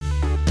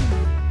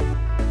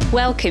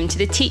Welcome to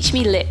the Teach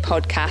Me Lit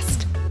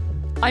podcast.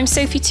 I'm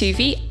Sophie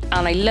Tuvey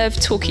and I love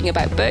talking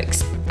about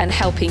books and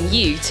helping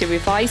you to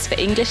revise for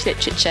English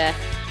literature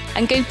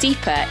and go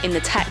deeper in the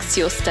texts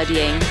you're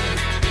studying.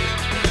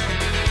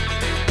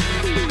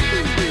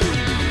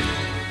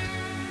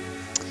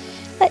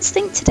 Let's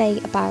think today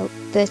about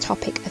the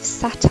topic of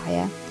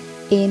satire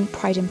in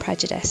Pride and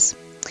Prejudice.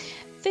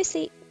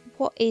 Firstly,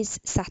 what is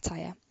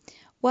satire?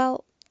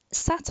 Well,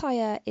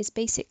 satire is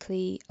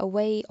basically a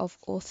way of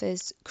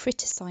authors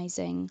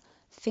criticising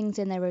things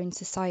in their own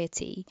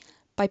society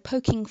by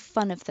poking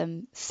fun of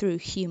them through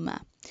humour.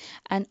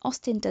 And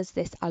Austen does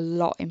this a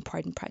lot in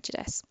Pride and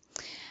Prejudice.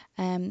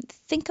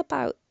 Think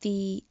about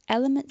the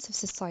elements of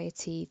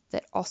society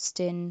that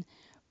Austen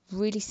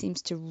really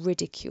seems to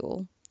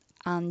ridicule,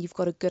 and you've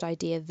got a good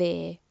idea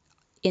there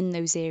in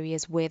those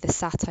areas where the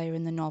satire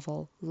in the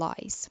novel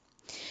lies.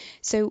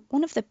 So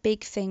one of the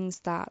big things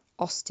that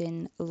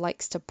Austen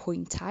likes to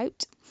point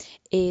out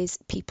is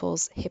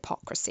people's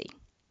hypocrisy.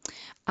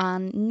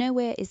 And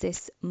nowhere is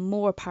this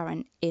more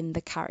apparent in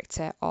the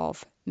character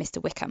of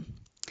Mr. Wickham.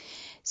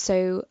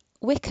 So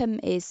Wickham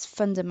is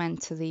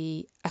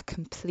fundamentally a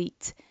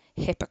complete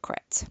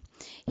hypocrite.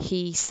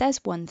 He says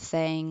one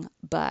thing,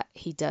 but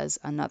he does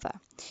another.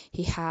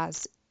 He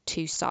has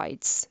two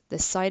sides. The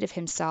side of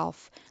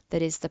himself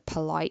that is the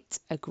polite,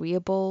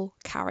 agreeable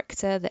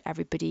character that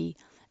everybody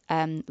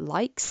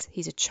likes.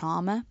 He's a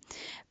charmer.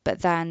 But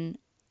then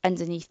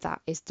underneath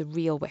that is the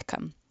real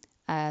Wickham,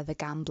 the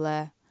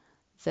gambler,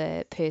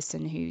 the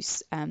person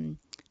who's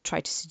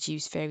tried to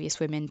seduce various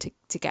women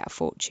to get a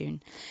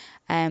fortune.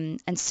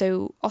 And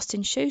so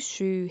Austen shows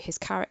through his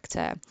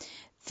character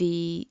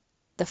the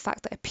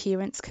fact that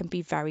appearance can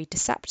be very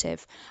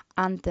deceptive,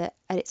 and that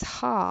at its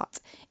heart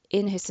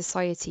in his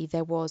society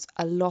there was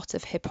a lot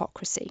of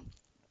hypocrisy.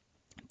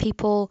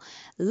 People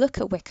look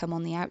at Wickham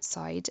on the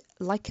outside,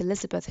 like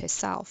Elizabeth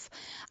herself,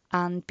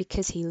 and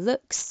because he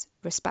looks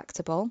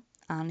respectable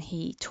and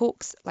he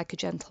talks like a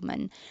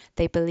gentleman,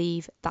 they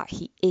believe that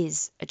he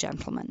is a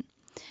gentleman.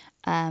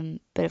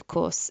 But of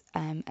course,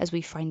 as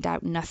we find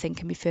out, nothing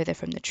can be further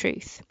from the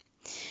truth.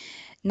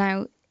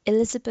 Now,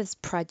 Elizabeth's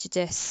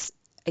prejudice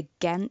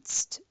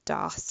against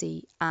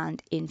Darcy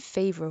and in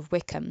favour of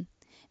Wickham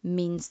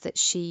means that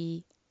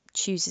she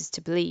chooses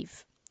to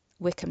believe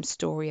Wickham's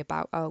story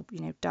about,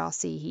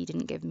 Darcy, he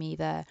didn't give me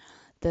the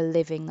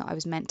living that I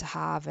was meant to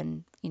have,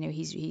 and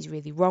he's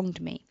really wronged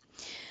me.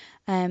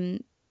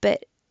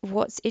 But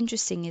what's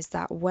interesting is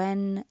that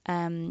when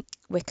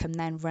Wickham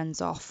then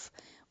runs off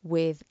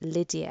with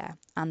Lydia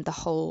and the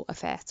whole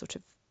affair sort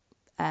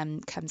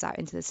of comes out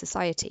into the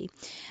society,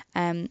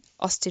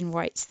 Austen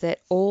writes that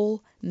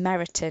all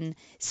Meryton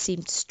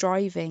seemed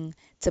striving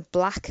to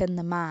blacken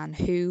the man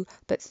who,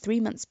 but 3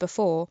 months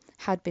before,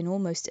 had been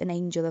almost an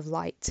angel of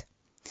light.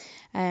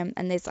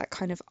 And there's that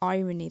kind of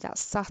irony, that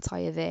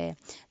satire there,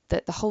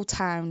 that the whole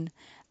town,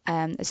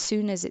 as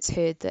soon as it's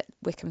heard that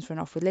Wickham's run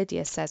off with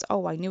Lydia, says,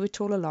 "Oh, I knew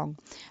it all along.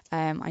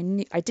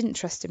 I didn't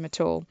trust him at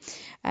all."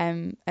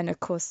 And of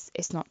course,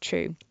 it's not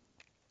true.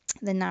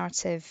 The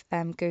narrative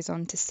goes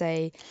on to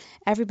say,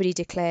 everybody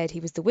declared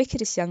he was the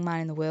wickedest young man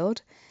in the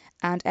world,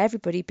 and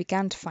everybody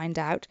began to find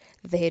out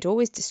that they had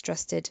always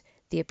distrusted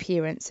the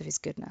appearance of his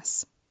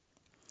goodness.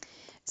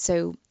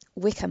 So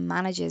Wickham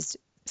manages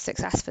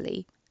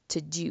successfully to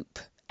dupe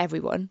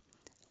everyone.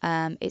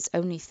 It's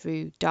only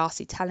through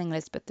Darcy telling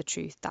Elizabeth the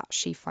truth that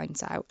she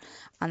finds out,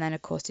 and then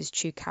of course his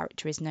true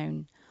character is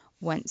known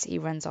once he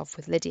runs off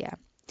with Lydia.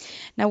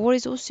 Now, what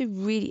is also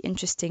really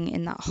interesting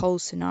in that whole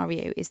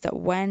scenario is that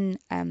when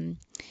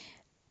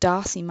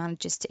Darcy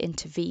manages to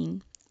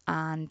intervene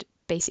and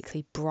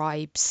basically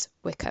bribes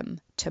Wickham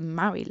to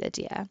marry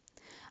Lydia,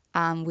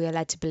 we are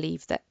led to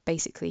believe that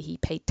basically he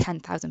paid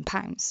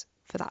 £10,000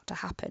 for that to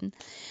happen.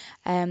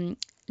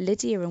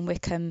 Lydia and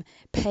Wickham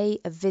pay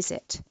a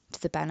visit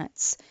to the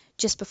Bennets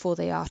just before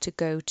they are to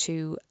go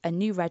to a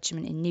new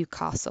regiment in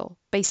Newcastle.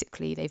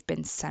 Basically, they've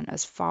been sent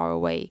as far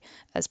away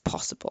as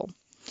possible.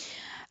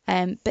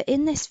 But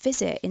in this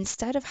visit,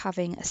 instead of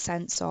having a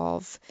sense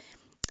of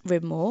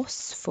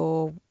remorse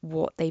for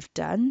what they've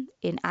done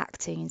in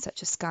acting in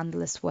such a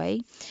scandalous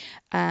way,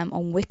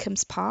 on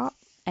Wickham's part,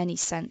 any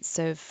sense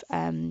of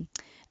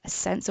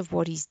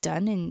what he's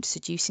done in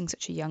seducing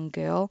such a young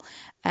girl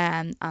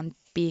and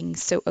being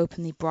so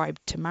openly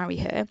bribed to marry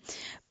her,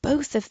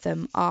 both of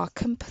them are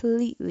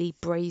completely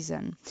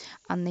brazen,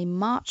 and they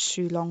march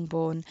through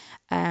Longbourn.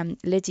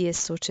 Lydia's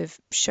sort of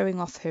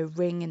showing off her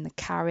ring in the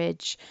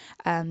carriage,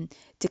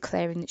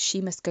 declaring that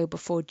she must go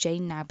before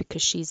Jane now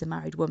because she's a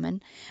married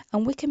woman.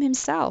 And Wickham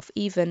himself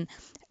even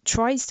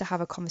tries to have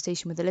a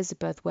conversation with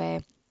Elizabeth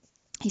where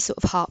he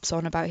sort of harps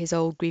on about his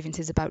old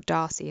grievances about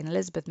Darcy, and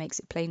Elizabeth makes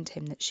it plain to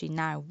him that she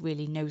now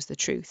really knows the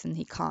truth and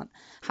he can't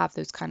have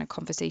those kind of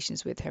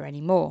conversations with her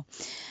anymore.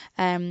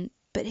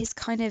 But his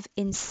kind of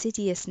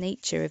insidious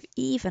nature of,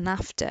 even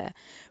after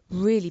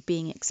really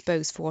being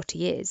exposed for what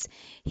he is,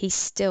 he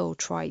still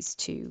tries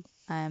to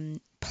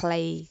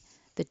play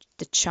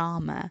the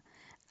charmer.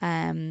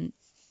 And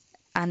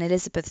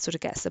Elizabeth sort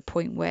of gets to the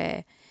point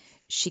where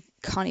she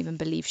can't even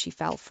believe she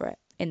fell for it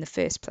in the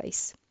first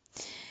place.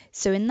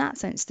 So in that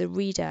sense, the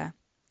reader,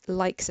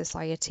 like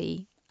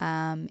society,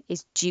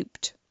 is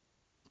duped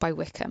by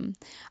Wickham,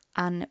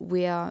 and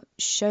we are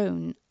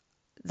shown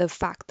the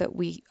fact that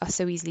we are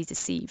so easily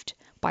deceived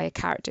by a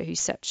character who's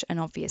such an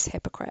obvious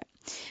hypocrite.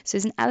 So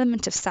there's an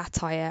element of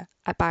satire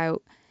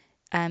about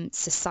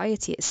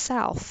society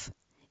itself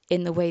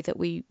in the way that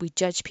we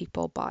judge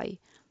people by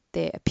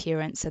their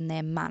appearance and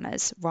their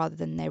manners rather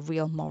than their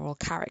real moral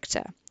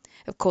character.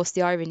 Of course,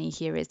 the irony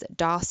here is that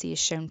Darcy is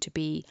shown to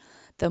be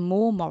the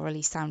more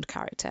morally sound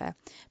character,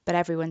 but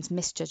everyone's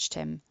misjudged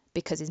him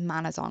because his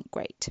manners aren't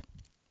great.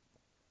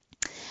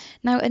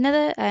 Now,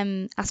 another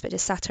aspect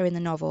of satire in the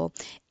novel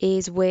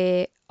is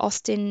where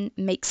Austen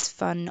makes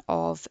fun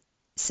of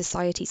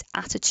society's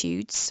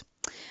attitudes.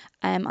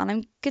 And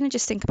I'm going to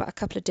just think about a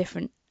couple of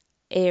different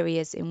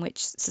areas in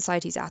which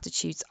society's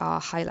attitudes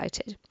are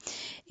highlighted.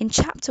 In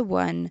chapter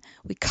 1,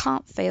 we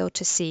can't fail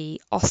to see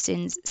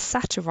Austen's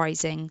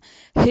satirising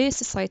her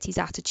society's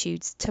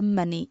attitudes to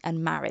money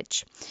and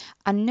marriage.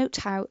 And note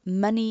how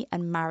money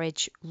and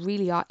marriage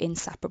really are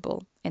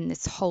inseparable in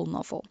this whole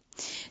novel.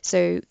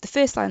 So the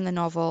first line of the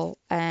novel,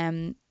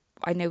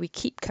 I know we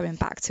keep coming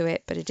back to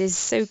it, but it is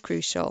so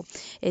crucial,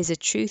 is a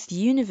truth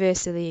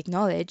universally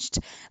acknowledged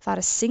that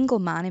a single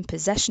man in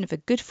possession of a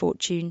good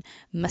fortune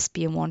must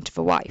be in want of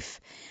a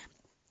wife.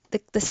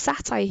 The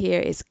satire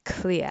here is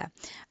clear.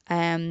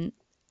 A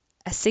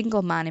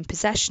single man in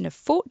possession of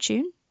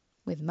fortune,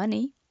 with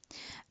money,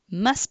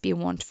 must be in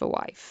want of a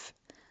wife.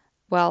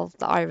 Well,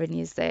 the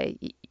irony is there,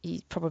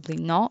 he's probably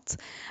not,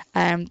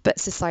 but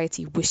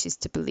society wishes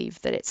to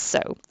believe that it's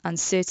so, and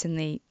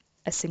certainly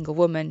a single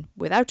woman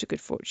without a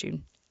good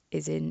fortune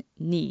is in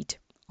need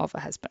of a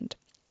husband.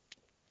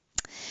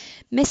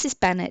 Mrs.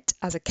 Bennet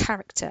as a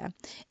character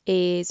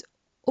is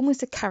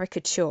almost a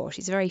caricature.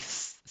 She's a very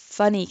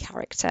funny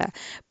character,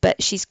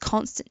 but she's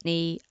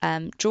constantly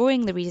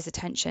drawing the reader's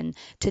attention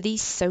to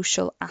these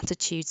social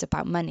attitudes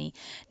about money.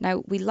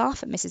 Now, we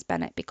laugh at Mrs.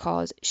 Bennet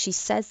because she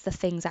says the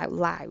things out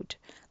loud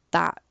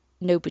that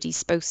nobody's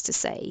supposed to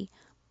say,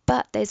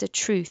 but there's a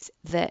truth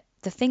that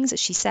the things that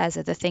she says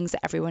are the things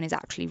that everyone is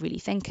actually really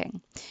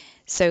thinking.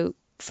 So,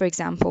 for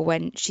example,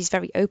 when she's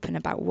very open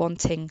about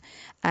wanting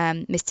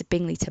Mr.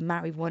 Bingley to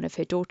marry one of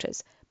her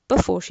daughters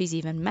before she's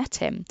even met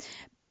him,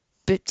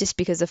 but just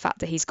because of the fact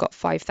that he's got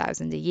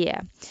 $5,000 a year.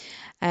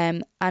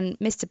 And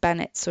Mr.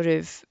 Bennet sort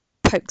of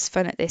pokes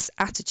fun at this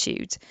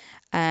attitude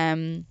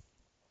and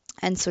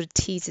sort of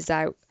teases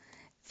out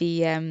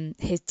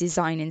his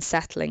design in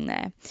settling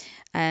there.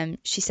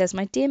 She says,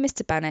 "My dear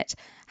Mr. Bennet,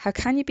 how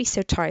can you be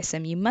so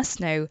tiresome? You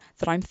must know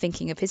that I'm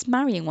thinking of his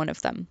marrying one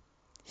of them."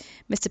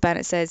 Mr.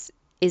 Bennet says,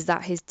 "Is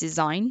that his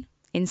design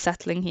in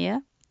settling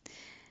here?"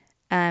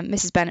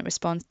 Mrs. Bennet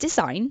responds,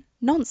 "Design?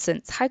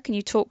 Nonsense, how can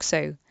you talk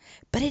so?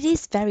 But it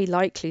is very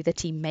likely that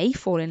he may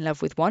fall in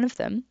love with one of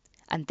them,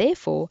 and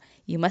therefore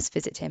you must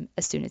visit him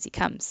as soon as he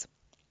comes."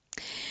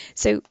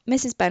 So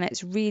Mrs.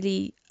 Bennet's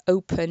really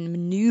open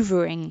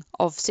manoeuvring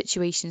of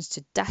situations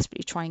to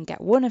desperately try and get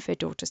one of her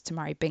daughters to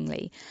marry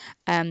Bingley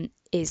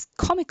is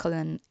comical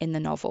in the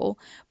novel,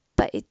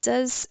 but it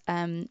does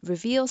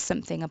reveal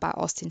something about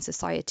Austen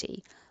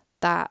society,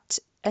 that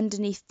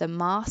underneath the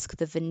mask,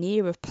 the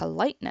veneer of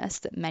politeness,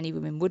 that many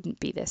women wouldn't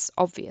be this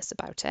obvious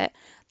about it,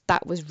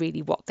 that was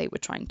really what they were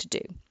trying to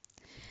do.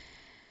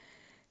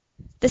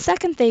 The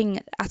second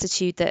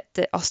attitude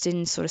that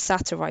Austen sort of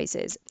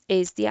satirises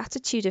is the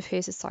attitude of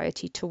her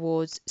society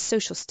towards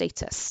social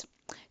status.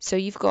 So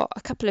you've got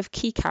a couple of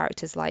key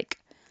characters like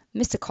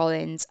Mr.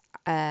 Collins,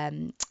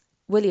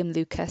 William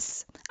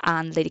Lucas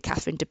and Lady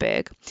Catherine de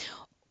Bourgh,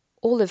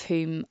 all of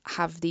whom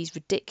have these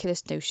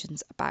ridiculous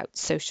notions about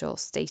social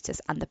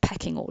status and the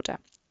pecking order.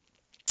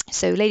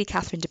 So Lady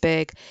Catherine de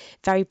Bourgh,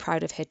 very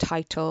proud of her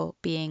title,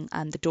 being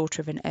the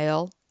daughter of an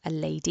earl, a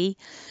lady,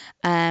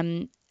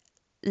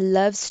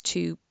 loves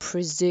to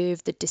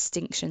preserve the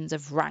distinctions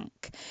of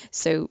rank.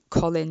 So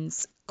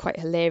Collins quite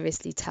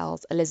hilariously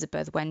tells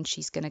Elizabeth when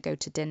she's going to go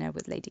to dinner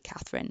with Lady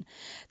Catherine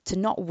to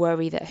not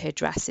worry that her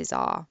dresses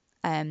are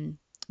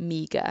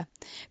meagre,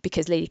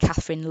 because Lady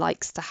Catherine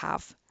likes to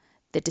have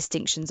the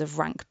distinctions of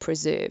rank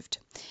preserved.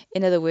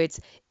 In other words,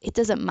 it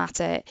doesn't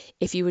matter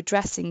if you were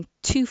dressing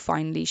too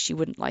finely, she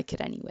wouldn't like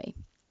it anyway.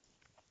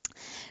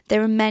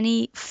 There are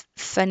many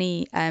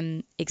funny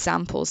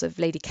examples of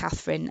Lady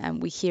Catherine,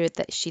 and we hear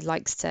that she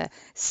likes to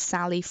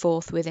sally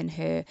forth within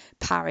her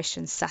parish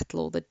and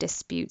settle all the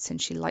disputes,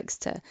 and she likes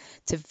to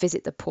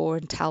visit the poor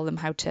and tell them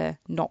how to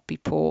not be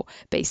poor,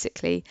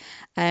 basically.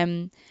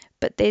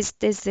 But there's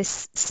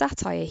this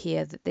satire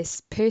here that this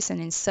person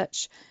in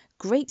such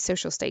great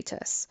social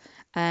status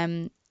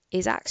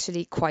is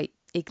actually quite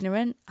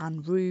ignorant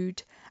and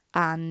rude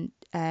and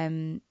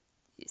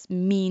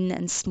mean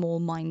and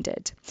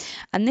small-minded.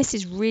 And this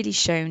is really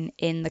shown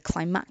in the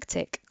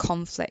climactic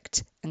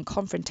conflict and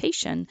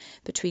confrontation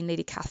between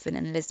Lady Catherine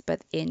and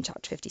Elizabeth in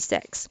chapter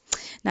 56.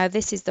 Now,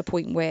 this is the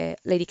point where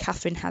Lady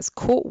Catherine has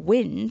caught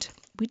wind,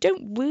 we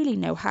don't really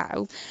know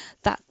how,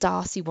 that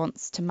Darcy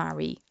wants to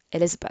marry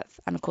Elizabeth.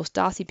 And of course,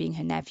 Darcy being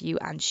her nephew,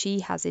 and she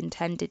has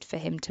intended for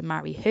him to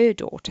marry her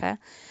daughter,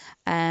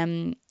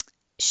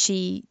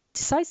 she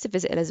decides to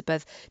visit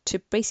Elizabeth to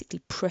basically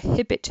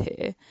prohibit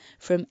her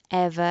from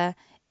ever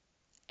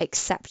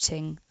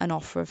accepting an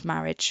offer of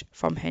marriage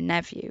from her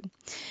nephew.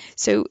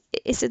 So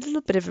it's a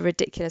little bit of a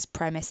ridiculous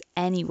premise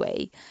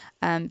anyway,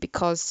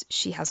 because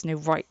she has no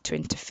right to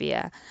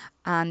interfere,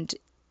 and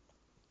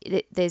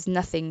there's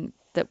nothing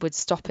that would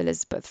stop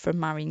Elizabeth from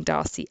marrying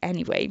Darcy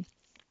anyway.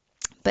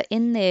 But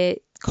in their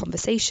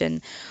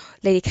conversation,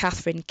 Lady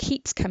Catherine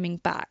keeps coming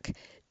back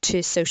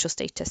to social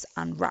status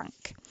and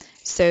rank.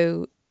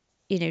 So,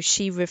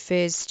 she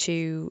refers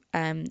to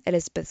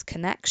Elizabeth's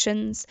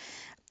connections,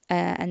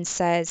 and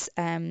says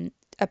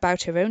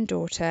about her own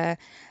daughter,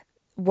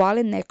 while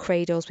in their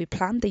cradles we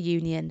planned the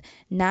union,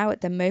 now at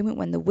the moment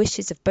when the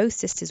wishes of both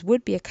sisters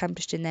would be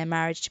accomplished in their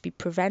marriage, to be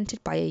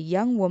prevented by a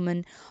young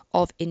woman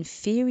of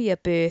inferior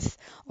birth,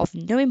 of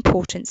no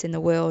importance in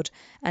the world,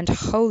 and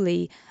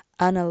wholly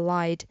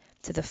unallied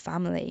to the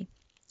family.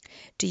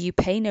 Do you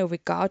pay no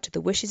regard to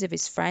the wishes of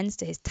his friends,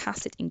 to his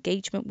tacit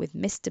engagement with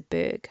Mr.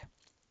 Berg?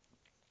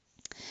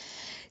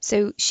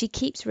 So she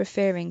keeps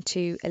referring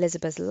to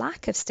Elizabeth's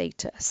lack of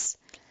status,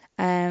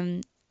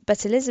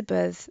 but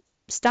Elizabeth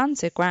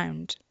stands her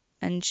ground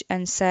and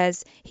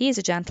says, he is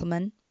a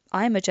gentleman,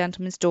 I am a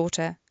gentleman's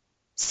daughter,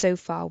 so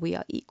far we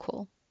are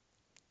equal.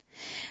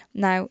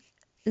 Now,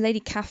 Lady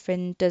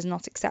Catherine does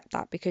not accept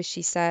that, because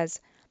she says,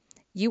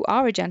 you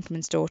are a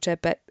gentleman's daughter,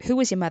 but who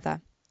was your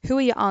mother? Who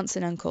are your aunts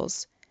and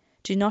uncles?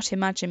 Do not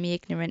imagine me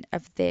ignorant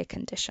of their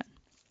condition.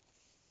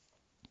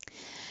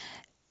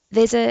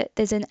 There's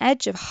an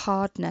edge of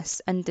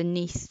hardness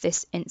underneath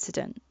this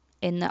incident,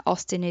 in that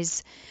Austen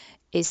is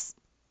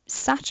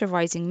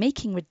satirizing,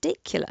 making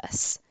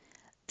ridiculous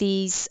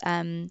these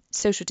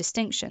social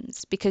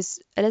distinctions, because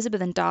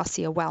Elizabeth and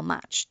Darcy are well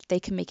matched. They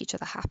can make each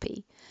other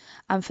happy,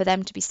 and for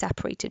them to be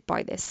separated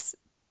by this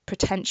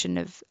pretension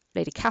of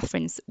Lady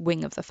Catherine's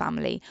wing of the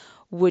family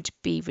would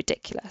be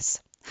ridiculous.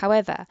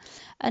 However,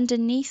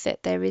 underneath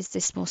it there is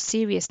this more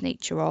serious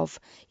nature of,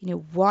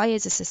 why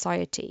as a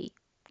society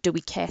do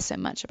we care so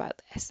much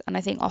about this? And I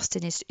think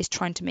Austen is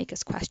trying to make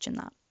us question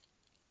that.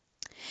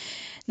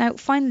 Now,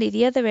 finally,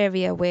 the other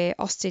area where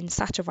Austen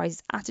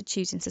satirises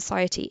attitudes in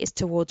society is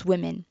towards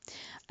women.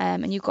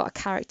 And you've got a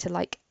character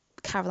like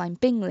Caroline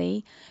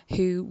Bingley,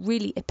 who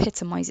really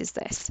epitomises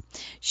this.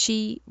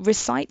 She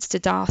recites to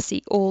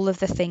Darcy all of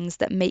the things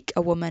that make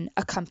a woman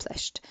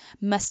accomplished,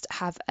 must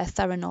have a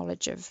thorough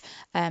knowledge of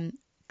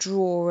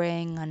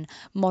drawing and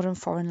modern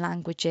foreign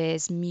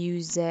languages,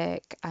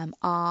 music,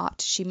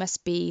 art. She must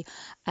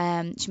have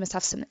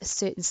a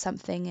certain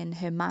something in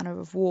her manner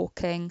of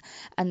walking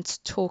and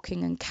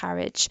talking and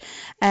carriage,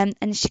 and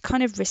she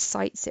kind of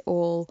recites it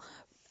all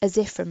as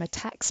if from a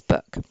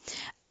textbook.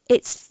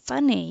 It's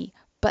funny,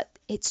 but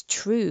it's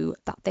true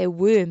that there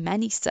were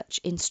many such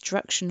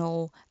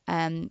instructional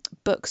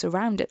books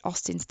around at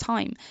Austen's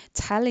time,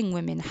 telling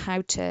women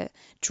how to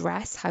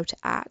dress, how to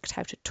act,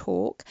 how to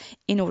talk,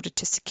 in order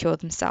to secure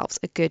themselves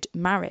a good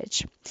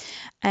marriage.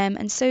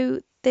 And so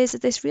there's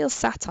this real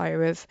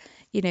satire of,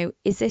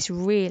 is this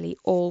really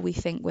all we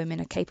think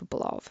women are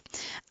capable of?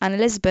 And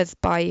Elizabeth,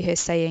 by her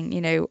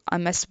saying, I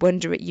must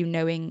wonder at you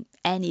knowing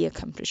any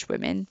accomplished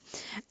women,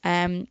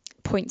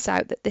 points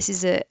out that this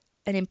is an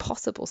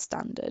impossible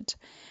standard.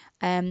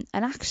 And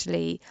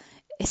actually,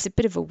 it's a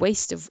bit of a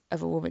waste of a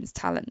woman's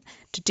talent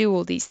to do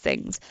all these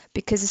things,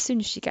 because as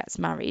soon as she gets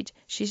married,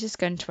 she's just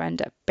going to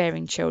end up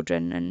bearing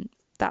children, and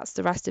that's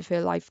the rest of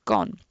her life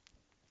gone.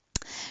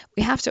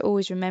 We have to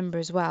always remember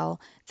as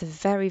well the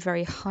very,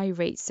 very high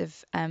rates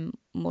of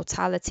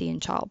mortality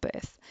in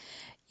childbirth.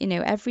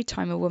 Every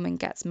time a woman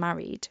gets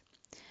married,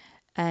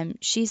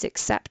 she's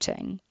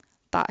accepting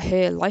that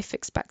her life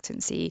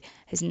expectancy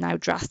is now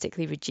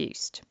drastically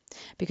reduced,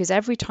 because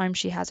every time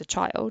she has a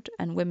child,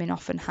 and women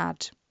often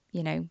had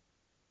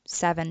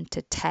 7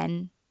 to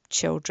 10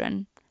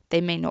 children,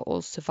 they may not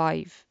all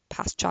survive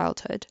past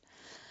childhood,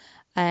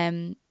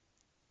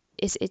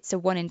 it's a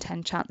 1 in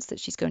 10 chance that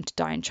she's going to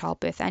die in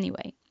childbirth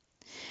anyway.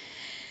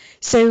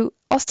 So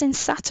Austen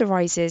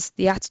satirises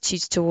the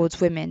attitudes towards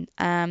women.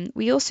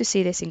 We also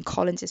see this in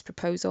Collins's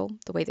proposal,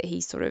 the way that he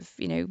sort of,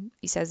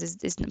 he says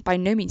is by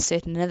no means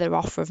certain another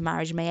offer of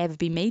marriage may ever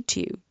be made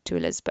to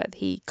Elizabeth.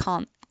 He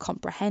can't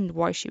comprehend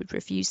why she would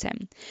refuse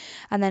him.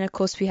 And then, of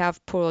course, we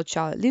have poor old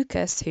Charlotte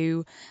Lucas,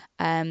 who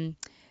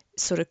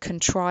sort of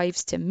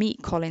contrives to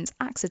meet Collins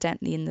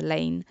accidentally in the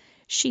lane.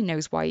 She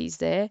knows why he's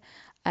there,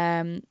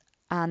 and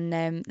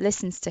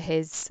listens to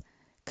his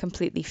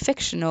completely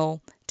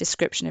fictional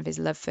description of his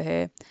love for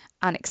her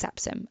and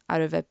accepts him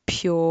out of a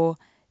pure,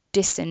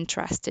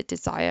 disinterested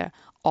desire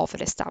of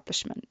an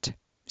establishment.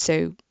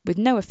 So with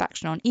no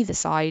affection on either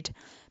side,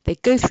 they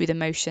go through the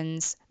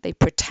motions, they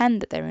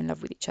pretend that they're in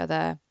love with each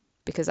other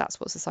because that's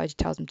what society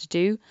tells them to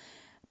do,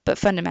 but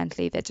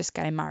fundamentally they're just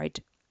getting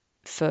married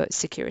for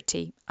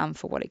security and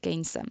for what it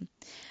gains them.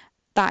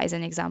 That is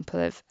an example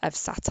of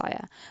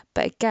satire.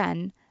 But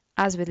again,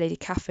 as with Lady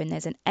Catherine,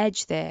 there's an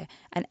edge there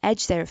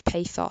of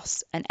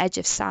pathos, an edge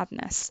of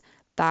sadness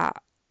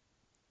that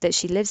that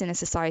she lives in a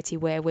society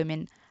where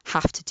women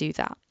have to do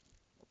that.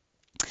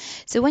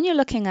 So when you're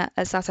looking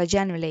at satire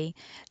generally,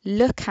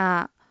 look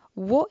at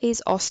what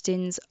is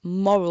Austen's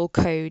moral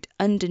code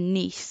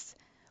underneath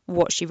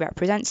what she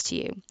represents to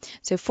you.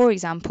 So for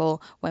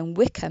example, when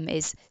Wickham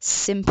is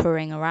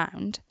simpering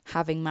around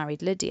having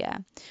married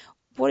Lydia,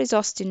 what is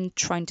Austen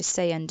trying to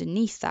say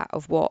underneath that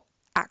of what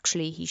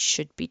actually he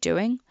should be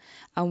doing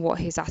and what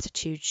his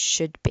attitude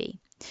should be?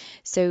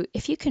 So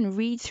if you can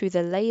read through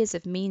the layers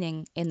of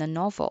meaning in the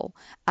novel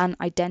and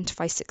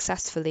identify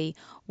successfully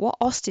what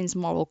Austen's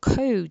moral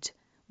code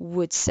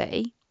would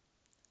say,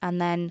 and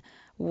then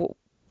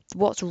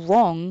what's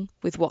wrong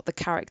with what the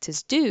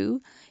characters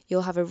do,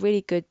 you'll have a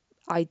really good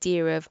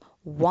idea of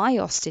why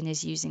Austen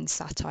is using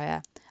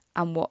satire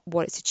and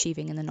what it's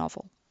achieving in the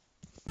novel.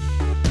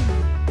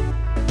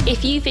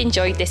 If you've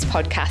enjoyed this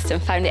podcast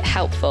and found it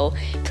helpful,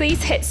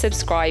 please hit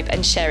subscribe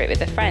and share it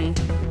with a friend.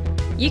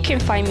 You can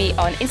find me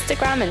on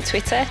Instagram and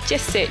Twitter,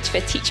 just search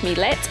for Teach Me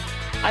Lit.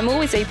 I'm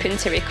always open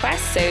to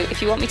requests, so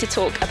if you want me to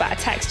talk about a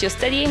text you're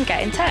studying,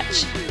 get in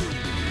touch.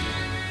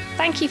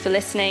 Thank you for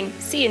listening.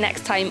 See you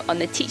next time on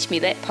the Teach Me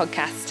Lit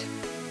podcast.